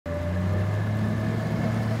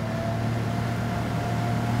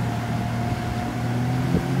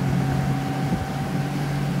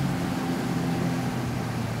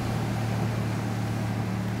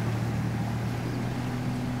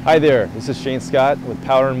Hi there, this is Shane Scott with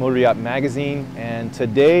Power and Motoryacht magazine, and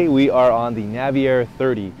today we are on the Navier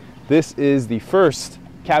 30. This is the first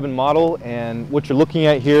cabin model, and what you're looking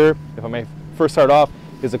at here, if I may first start off,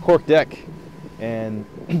 is a cork deck. And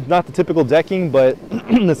not the typical decking, but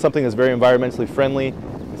it's something that's very environmentally friendly.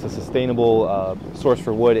 It's a sustainable source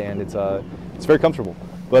for wood, and it's very comfortable.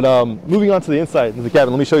 But moving on to the inside of the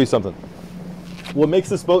cabin, let me show you something. What makes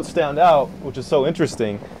this boat stand out, which is so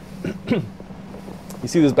interesting, you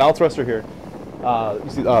see this bow thruster here. You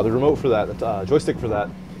see the remote for that, the joystick for that.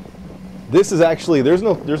 This is actually, there's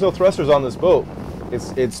no thrusters on this boat.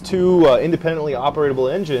 It's two independently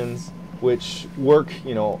operatable engines which work,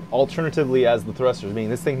 alternatively as the thrusters. I mean,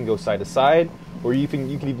 this thing can go side to side, or you can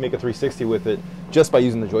even make a 360 with it just by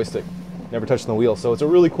using the joystick, never touching the wheel. So it's a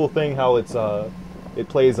really cool thing how it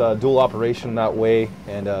plays dual operation that way,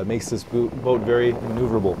 and makes this boat very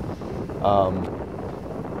maneuverable.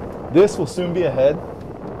 This will soon be ahead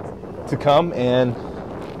to come, and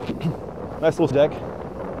nice little deck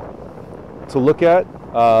to look at.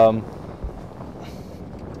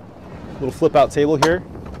 Little flip out table here.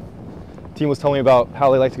 Team was telling me about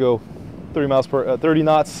how they like to go 30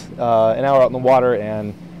 knots an hour out in the water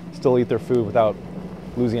and still eat their food without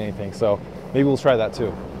losing anything. So maybe we'll try that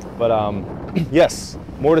too. But yes,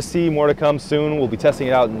 more to see, more to come soon. We'll be testing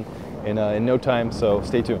it out in no time, so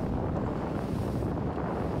stay tuned.